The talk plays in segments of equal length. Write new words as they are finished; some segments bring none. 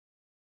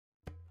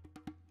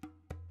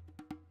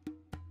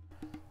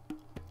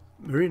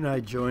Marie and I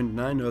joined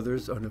 9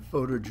 others on a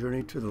photo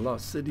journey to the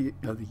lost city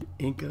of the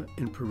Inca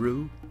in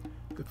Peru,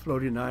 the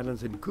floating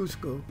islands in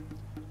Cusco,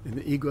 and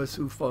the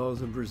Iguazu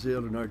Falls in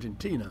Brazil and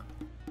Argentina.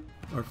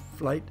 Our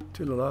flight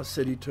to the lost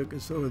city took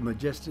us over the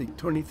majestic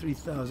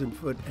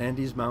 23,000-foot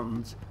Andes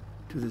Mountains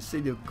to the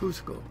city of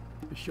Cusco,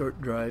 a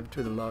short drive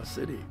to the lost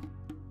city.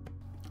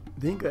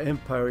 The Inca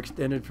Empire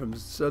extended from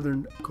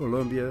southern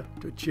Colombia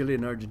to Chile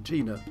and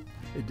Argentina,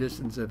 a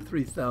distance of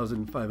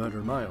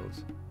 3,500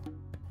 miles.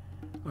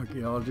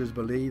 Archaeologists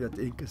believe that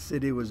the Inca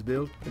city was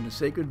built in the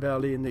Sacred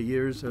Valley in the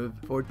years of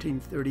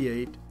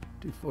 1438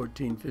 to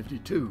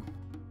 1452.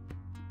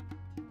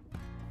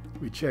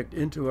 We checked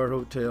into our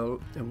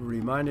hotel and were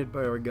reminded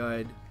by our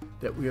guide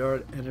that we are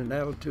at an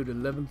altitude of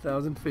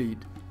 11,000 feet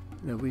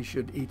and that we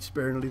should eat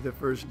sparingly the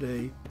first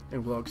day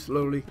and walk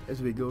slowly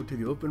as we go to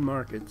the open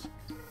markets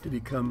to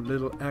become a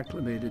little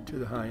acclimated to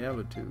the high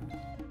altitude.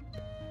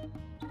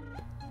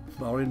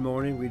 The following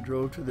morning, we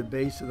drove to the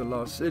base of the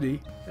lost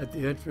city. At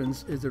the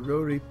entrance is a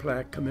rotary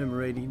plaque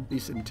commemorating the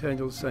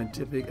centennial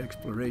scientific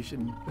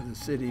exploration of the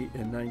city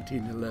in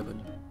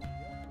 1911.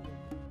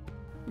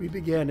 We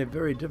began a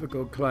very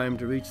difficult climb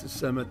to reach the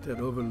summit that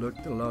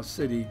overlooked the lost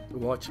city,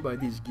 watched by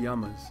these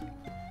llamas.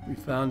 We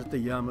found the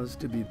llamas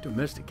to be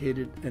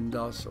domesticated and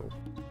docile.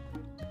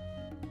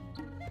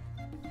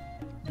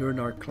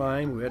 During our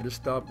climb, we had to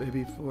stop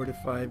every 4 to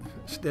 5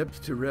 steps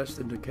to rest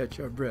and to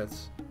catch our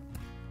breaths.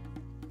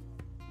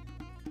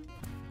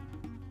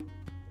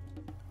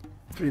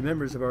 3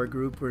 members of our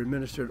group were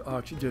administered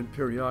oxygen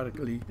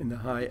periodically in the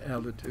high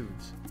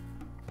altitudes.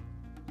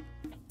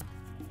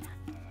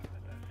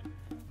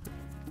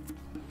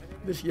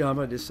 This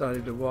llama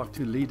decided to walk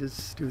to lead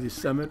us to the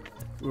summit,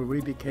 where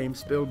we became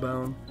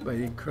spellbound by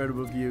the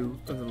incredible view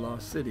of the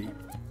lost city.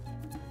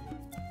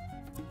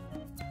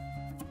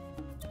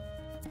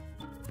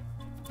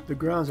 The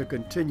grounds are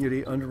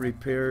continually under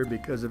repair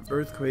because of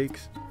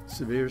earthquakes,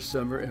 severe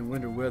summer and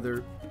winter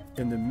weather,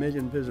 and the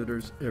million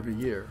visitors every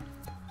year.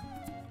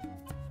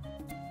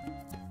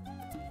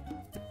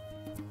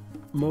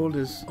 Mold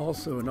is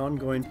also an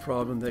ongoing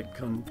problem that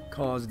can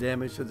cause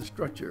damage to the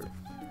structure.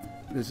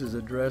 This is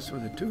addressed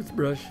with a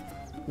toothbrush,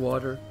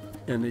 water,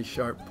 and a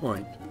sharp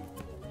point.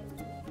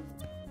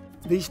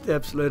 These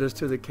steps led us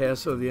to the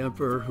castle of the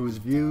emperor, whose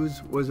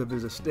views was of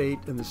his estate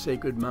in the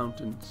sacred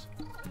mountains.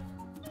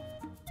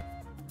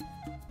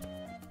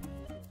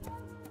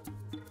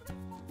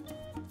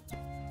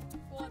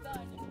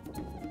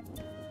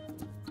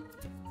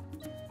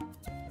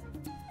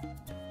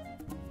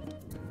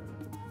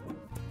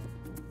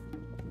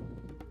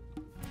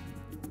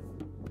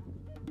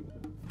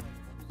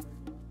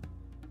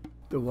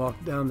 The walk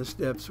down the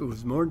steps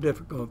was more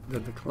difficult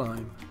than the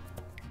climb.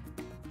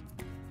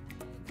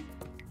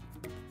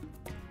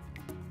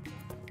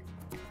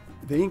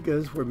 The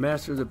Incas were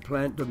masters of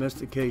plant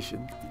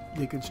domestication.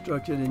 They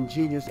constructed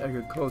ingenious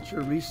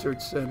agriculture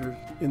research centers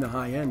in the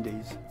high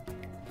Andes.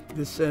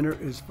 This center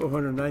is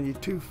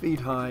 492 feet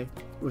high,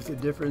 with a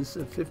difference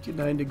of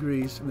 59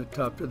 degrees from the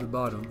top to the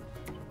bottom.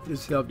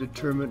 This helped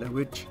determine at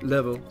which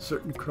level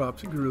certain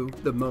crops grew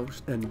the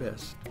most and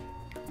best.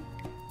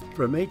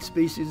 From 8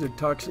 species of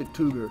toxic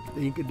tuber,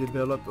 the Inca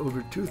developed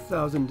over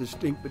 2,000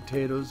 distinct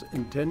potatoes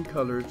in 10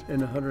 colors and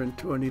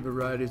 120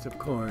 varieties of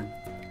corn.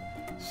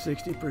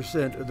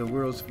 60% of the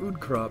world's food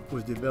crop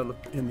was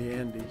developed in the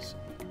Andes.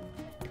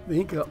 The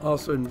Inca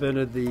also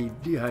invented the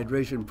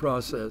dehydration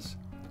process.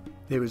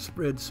 They would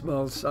spread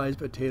small-sized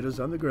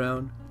potatoes on the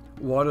ground,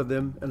 water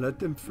them, and let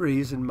them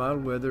freeze in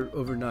mild weather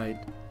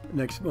overnight.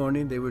 Next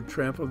morning, they would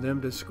trample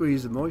them to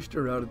squeeze the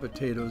moisture out of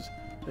potatoes,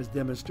 as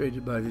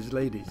demonstrated by these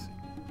ladies.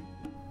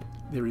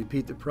 They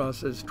repeat the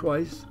process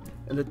twice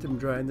and let them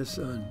dry in the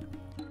sun.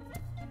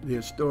 They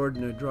are stored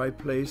in a dry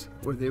place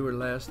where they will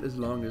last as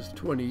long as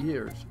 20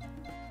 years.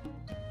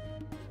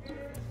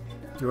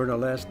 During our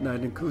last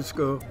night in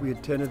Cusco, we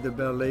attended the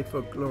ballet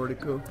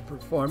folklorico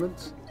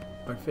performance.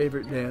 Our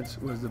favorite dance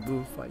was the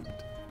bullfight.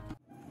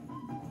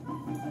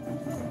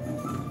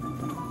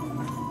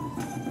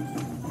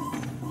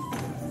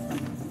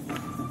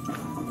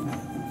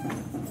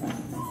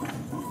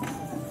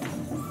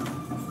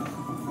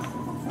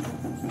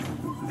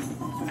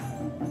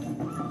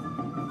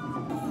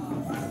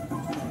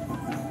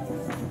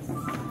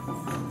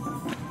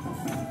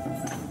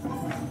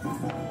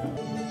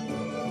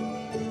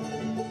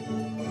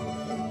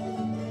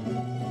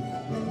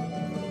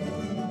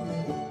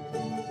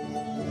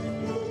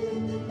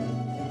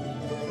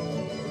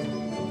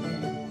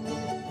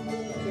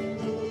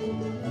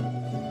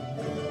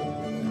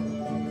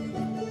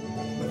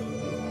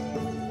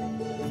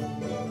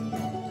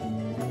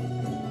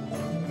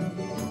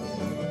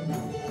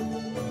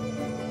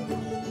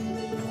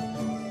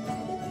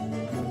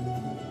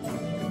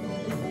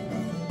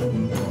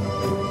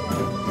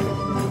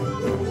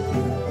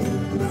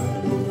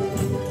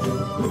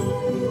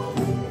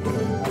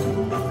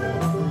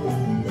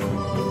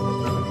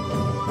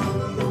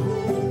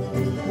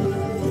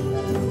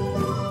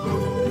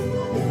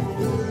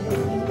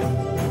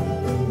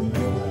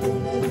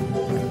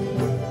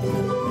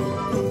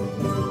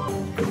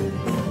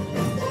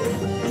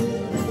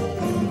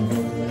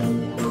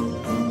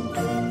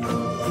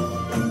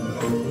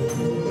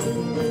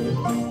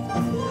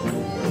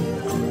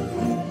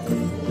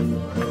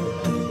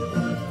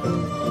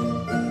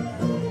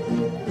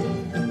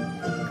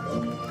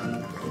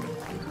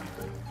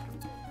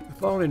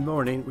 following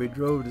morning, we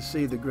drove to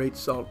see the great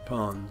salt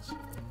ponds.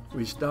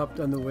 We stopped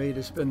on the way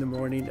to spend the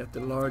morning at the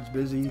large,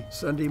 busy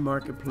Sunday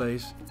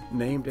marketplace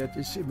named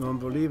after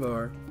Simón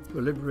Bolívar, who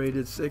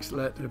liberated 6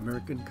 Latin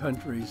American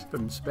countries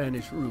from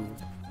Spanish rule.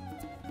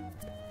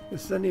 The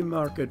Sunday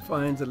market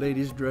finds the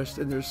ladies dressed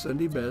in their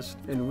Sunday best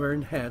and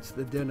wearing hats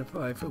that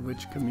identify for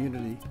which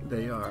community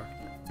they are.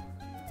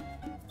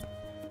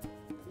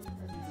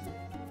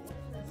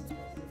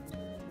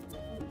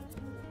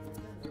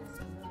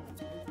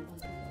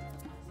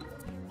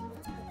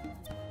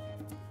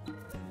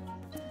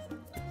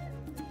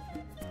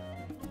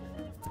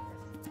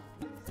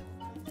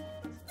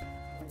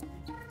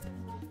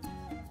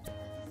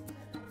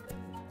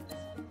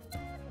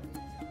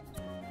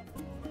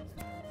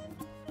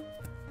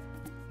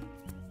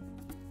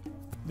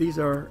 These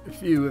are a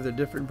few of the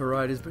different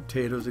varieties of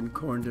potatoes and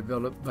corn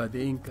developed by the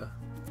Inca.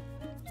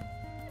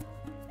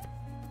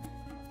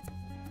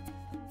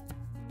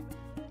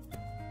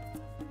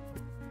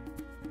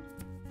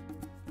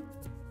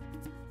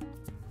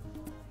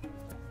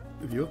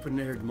 The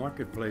open-air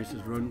marketplace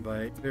is run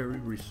by very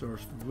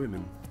resourceful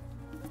women.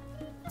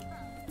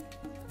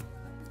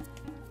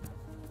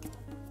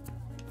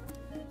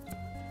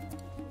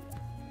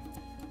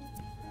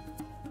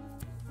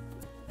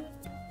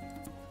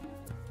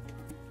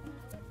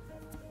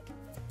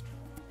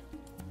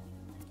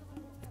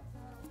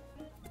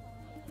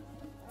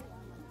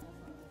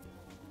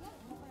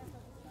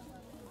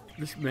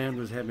 This man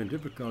was having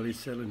difficulty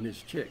selling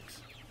his chicks.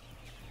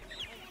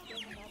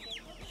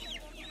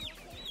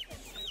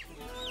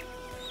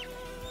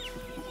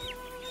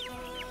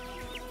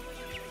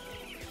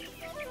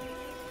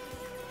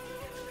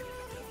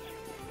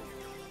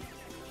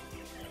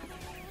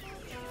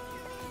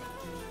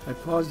 I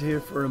paused here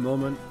for a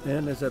moment,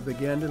 and as I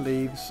began to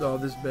leave, saw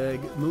this bag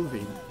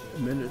moving. A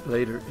minute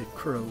later, it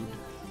crowed.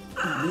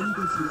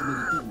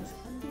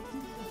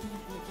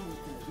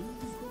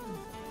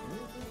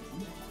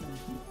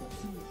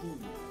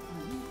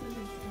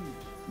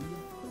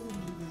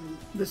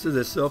 This is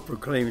a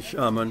self-proclaimed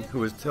shaman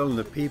who is telling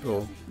the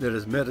people that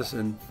his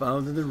medicine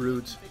found in the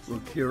roots will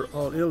cure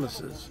all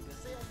illnesses.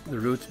 The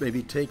roots may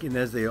be taken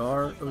as they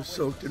are or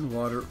soaked in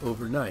water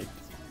overnight.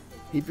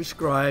 He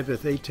prescribed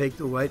if they take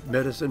the white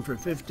medicine for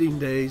 15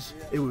 days,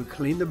 it would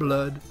clean the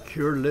blood,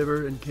 cure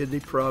liver and kidney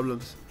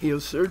problems,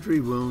 heal surgery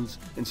wounds,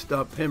 and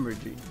stop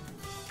hemorrhaging.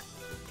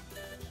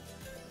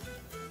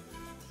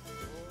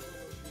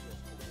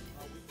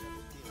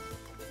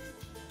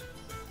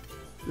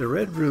 The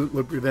red root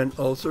would prevent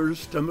ulcers,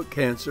 stomach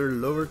cancer,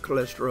 lower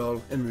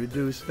cholesterol, and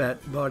reduce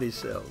fat body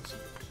cells.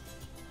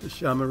 The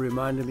shaman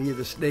reminded me of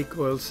the snake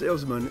oil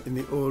salesman in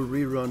the old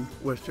rerun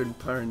Western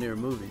pioneer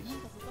movies.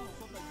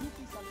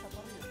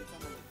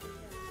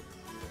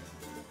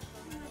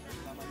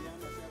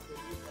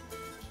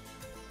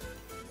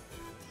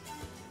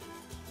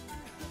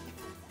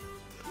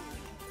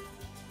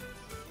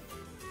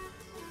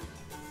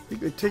 We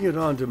continued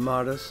on to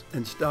Maras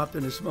and stopped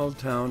in a small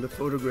town to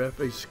photograph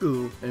a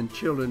school and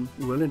children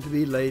willing to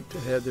be late to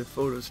have their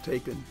photos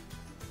taken.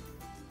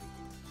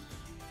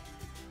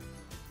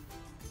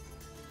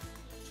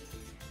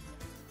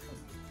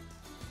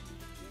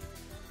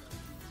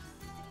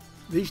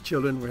 These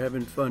children were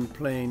having fun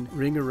playing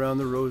Ring Around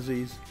the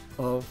Rosies,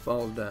 All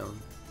Fall Down.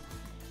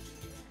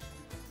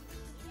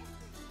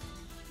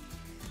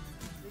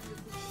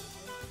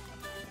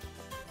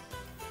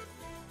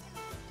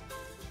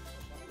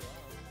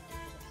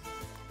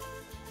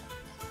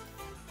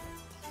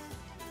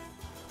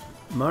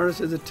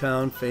 Maras is a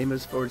town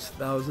famous for its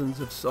thousands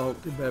of salt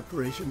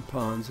evaporation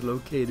ponds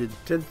located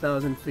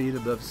 10,000 feet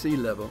above sea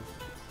level.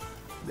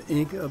 The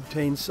Inca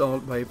obtained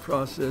salt by a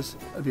process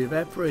of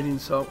evaporating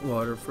salt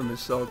water from a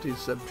salty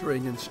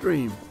subterranean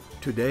stream.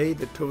 Today,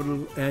 the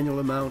total annual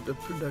amount of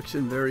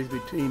production varies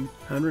between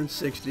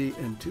 160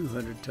 and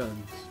 200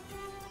 tons.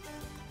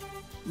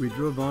 We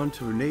drove on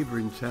to a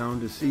neighboring town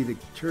to see the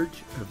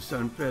Church of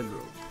San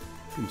Pedro.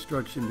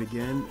 Construction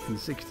began in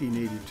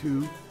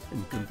 1682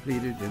 and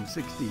completed in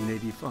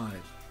 1685.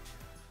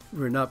 We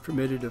were not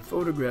permitted to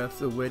photograph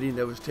the wedding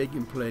that was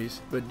taking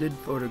place, but did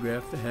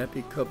photograph the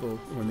happy couple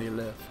when they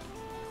left.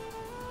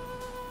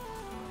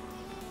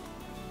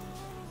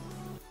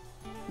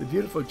 The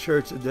beautiful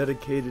church is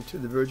dedicated to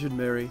the Virgin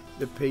Mary,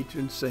 the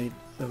patron saint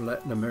of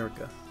Latin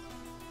America.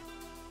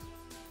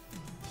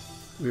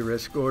 We were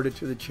escorted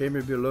to the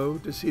chamber below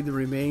to see the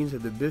remains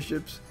of the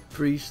bishops,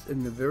 priests,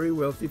 and the very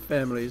wealthy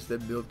families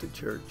that built the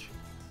church.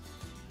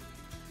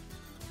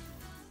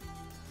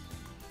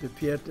 The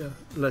Pieta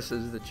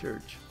blesses the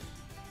church.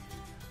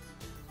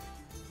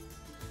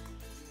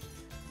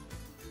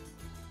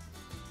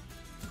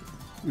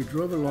 We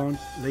drove along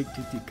Lake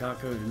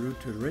Titicaca en route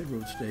to the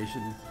railroad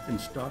station and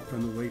stopped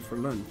on the way for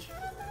lunch.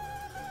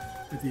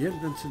 At the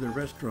entrance of the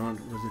restaurant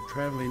was a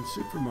traveling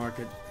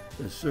supermarket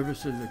that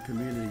services the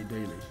community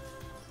daily.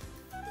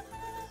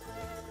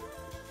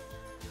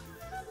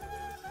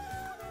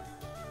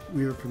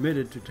 We were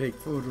permitted to take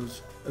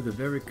photos of the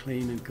very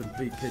clean and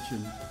complete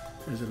kitchen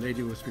as the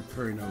lady was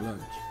preparing our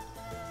lunch.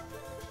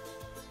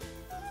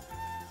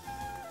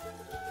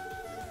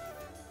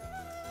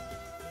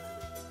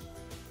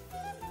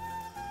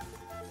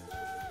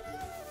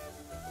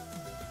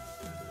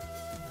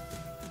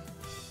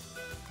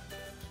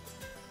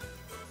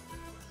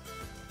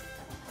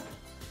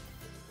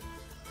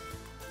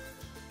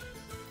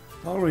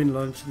 Following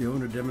lunch, the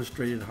owner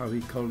demonstrated how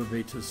he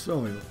cultivates his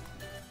soil.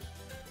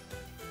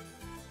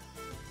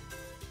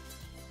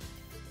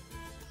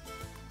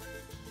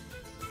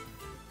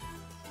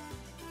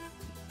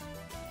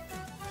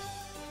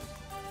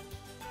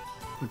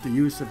 But the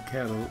use of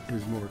cattle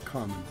is more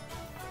common.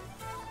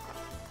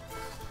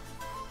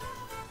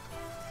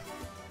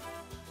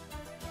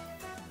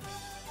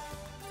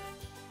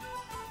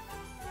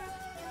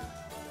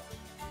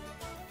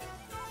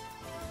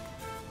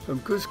 From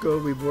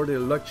Cusco, we boarded a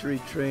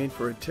luxury train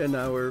for a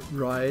 10-hour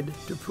ride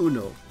to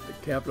Puno, the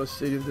capital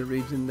city of the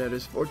region that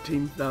is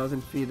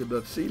 14,000 feet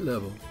above sea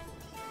level.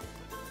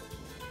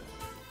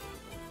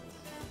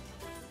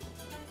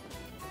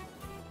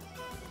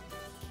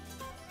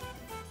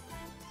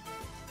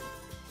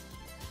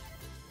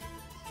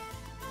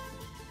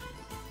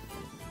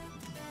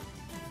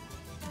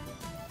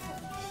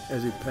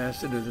 As we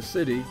passed into the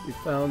city, we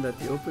found that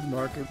the open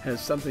market has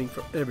something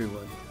for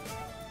everyone.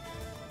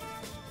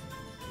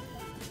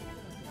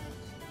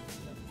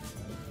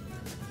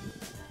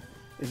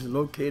 It is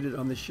located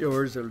on the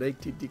shores of Lake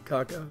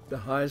Titicaca, the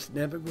highest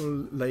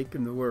navigable lake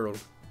in the world.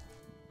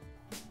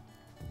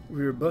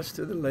 We were bused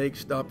to the lake,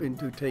 stopping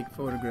to take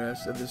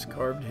photographs of this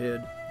carved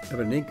head of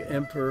an Inca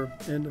emperor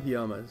and of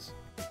llamas.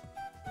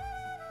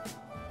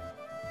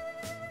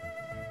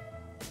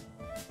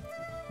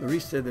 Marie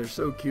said they're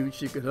so cute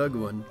she could hug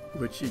one,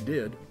 which she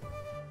did.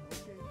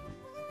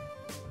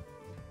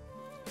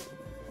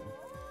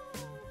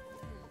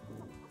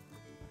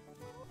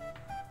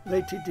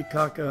 Lake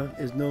Titicaca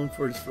is known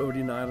for its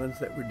floating islands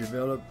that were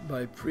developed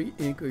by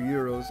pre-INCA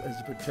UROS as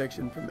a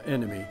protection from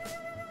enemy.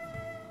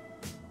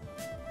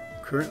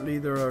 Currently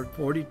there are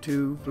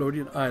 42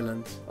 floating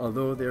islands,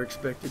 although they are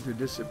expected to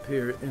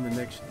disappear in the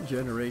next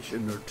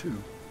generation or two.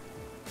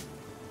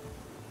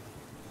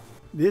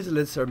 The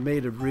islets are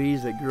made of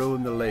reeds that grow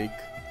in the lake.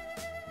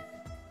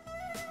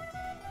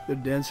 The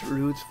dense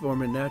roots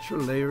form a natural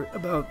layer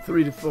about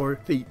 3 to 4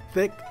 feet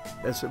thick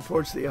that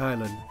supports the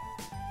island.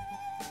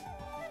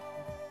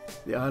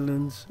 The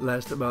islands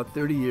last about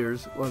 30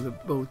 years, while the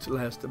boats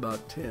last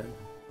about 10.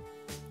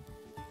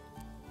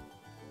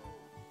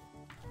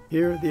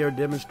 Here they are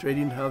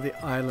demonstrating how the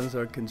islands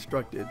are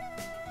constructed.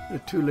 The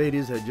two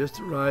ladies had just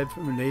arrived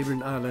from a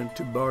neighboring island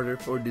to barter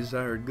for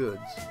desired goods.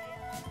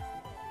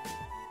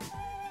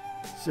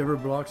 Several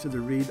blocks of the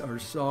reed are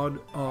sawed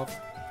off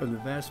from the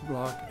vast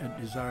block at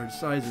desired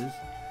sizes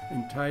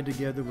and tied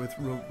together with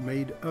rope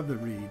made of the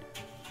reed.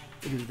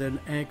 It is then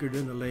anchored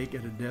in the lake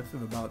at a depth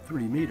of about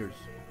 3 meters.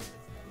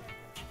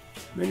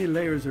 Many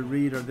layers of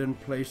reed are then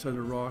placed on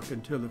the rock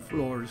until the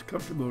floor is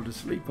comfortable to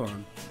sleep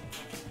on.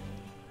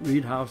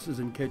 Reed houses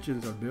and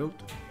kitchens are built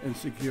and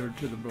secured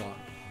to the block.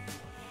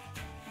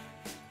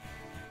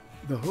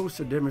 The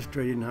hosts are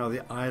demonstrating how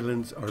the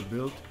islands are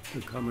built to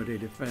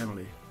accommodate a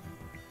family.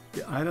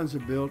 The islands are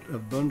built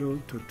of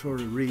bundled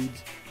TOTORA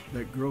reeds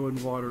that grow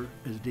in water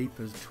as deep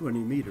as 20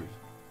 meters.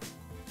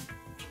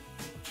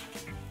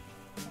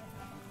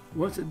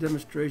 Once the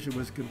demonstration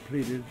was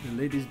completed,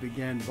 the ladies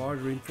began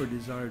bartering for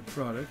desired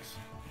products.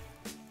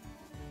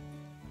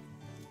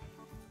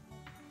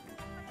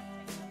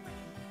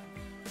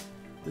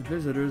 The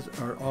visitors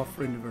are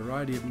offering a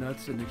variety of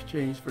nuts in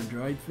exchange for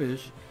dried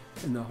fish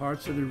and the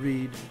hearts of the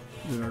reed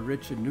that are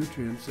rich in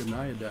nutrients and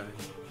iodine.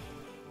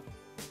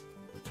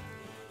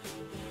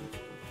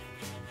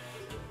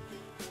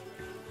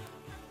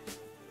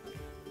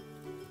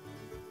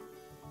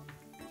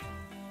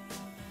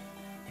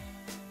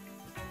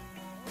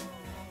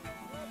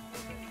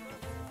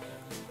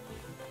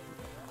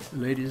 The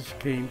ladies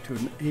came to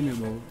an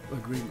amiable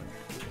agreement.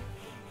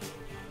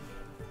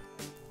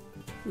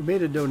 We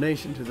made a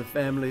donation to the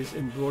families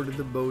and boarded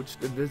the boats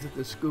to visit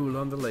the school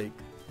on the lake.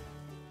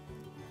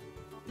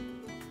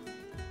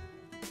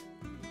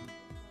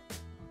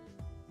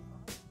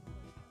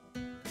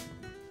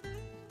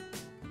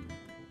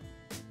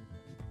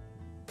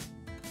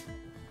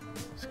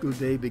 School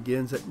day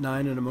begins at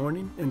 9 in the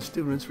morning and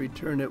students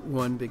return at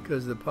 1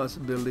 because of the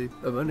possibility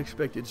of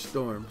unexpected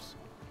storms.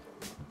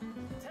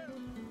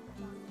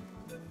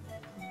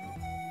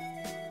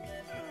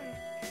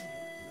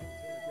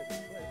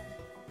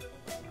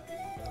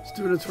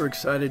 Students were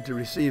excited to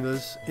receive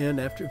us, and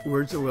after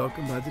words of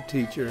welcome by the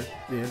teacher,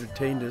 they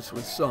entertained us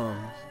with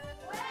songs.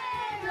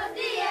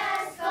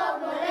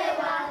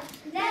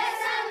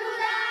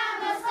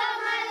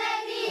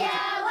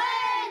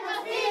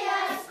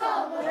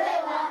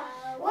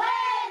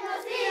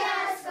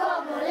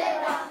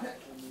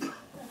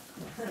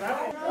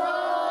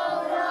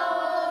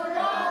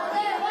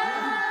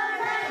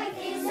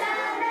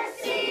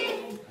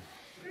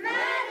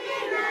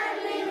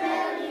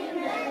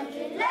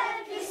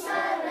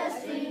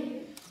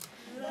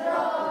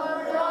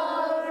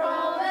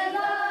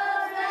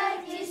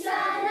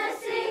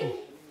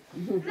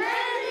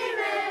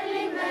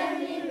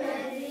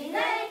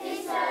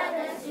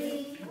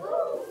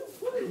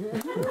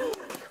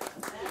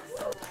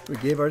 We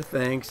gave our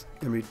thanks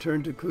and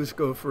returned to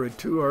Cusco for a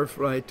 2-hour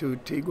flight to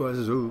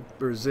IGUAZU,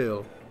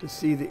 Brazil, to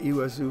see the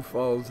IGUAZU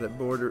falls that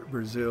border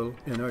Brazil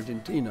and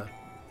Argentina.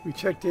 We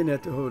checked in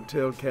at the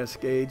Hotel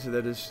Cascades,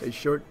 that is a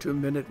short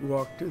 2-minute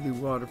walk to the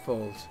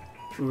waterfalls.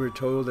 We were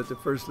told that the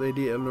First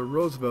Lady Eleanor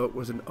Roosevelt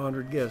was an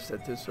honored guest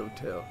at this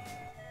hotel.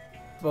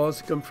 The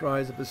falls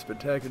comprise of a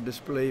spectacular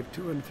display of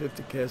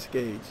 250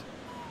 cascades.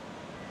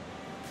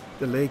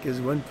 The lake is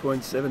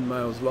 1.7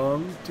 miles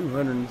long,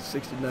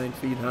 269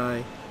 feet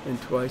high, and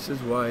twice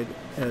as wide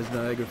as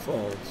Niagara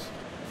Falls.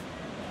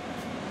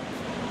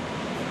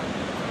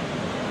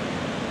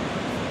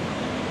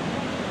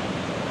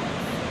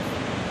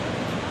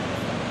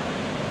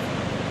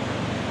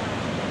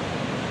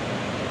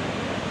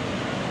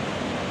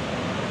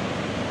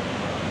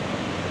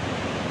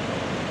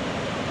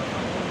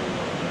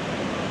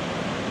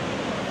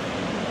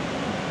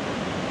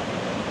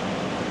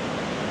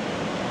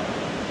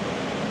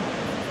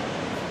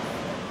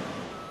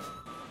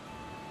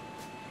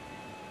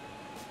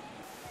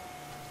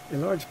 A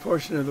large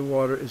portion of the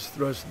water is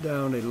thrust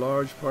down a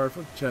large,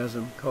 powerful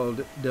chasm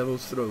called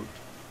Devil's Throat.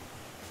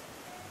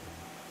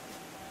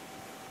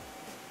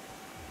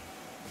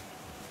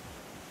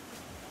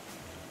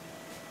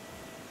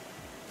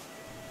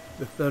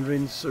 The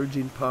thundering,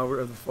 surging power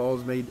of the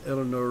falls made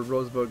Eleanor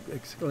Roosevelt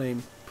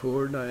exclaim,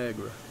 "Poor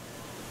Niagara."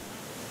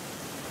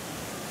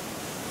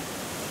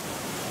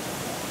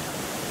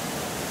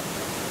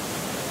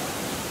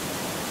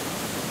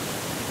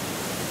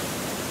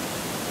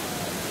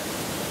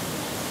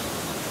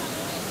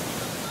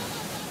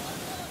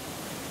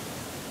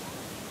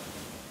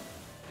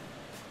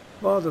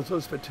 Falls are so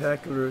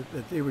spectacular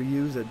that they were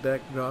used as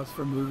backdrops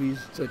for movies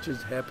such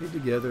as Happy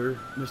Together,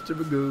 Mr.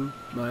 Magoo,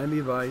 Miami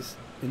Vice,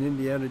 and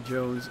Indiana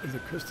Jones and the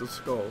Crystal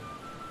Skull.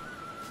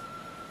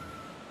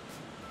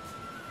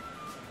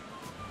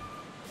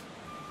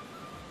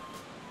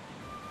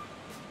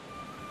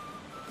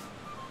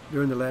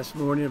 During the last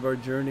morning of our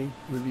journey,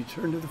 we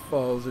returned to the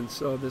falls and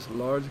saw this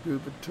large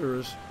group of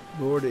tourists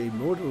board a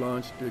motor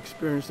launch to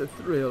experience the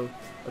thrill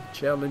of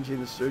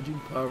challenging the surging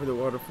power of the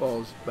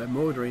waterfalls by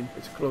motoring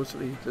as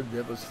closely to the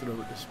Devil's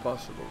Throat as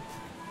possible.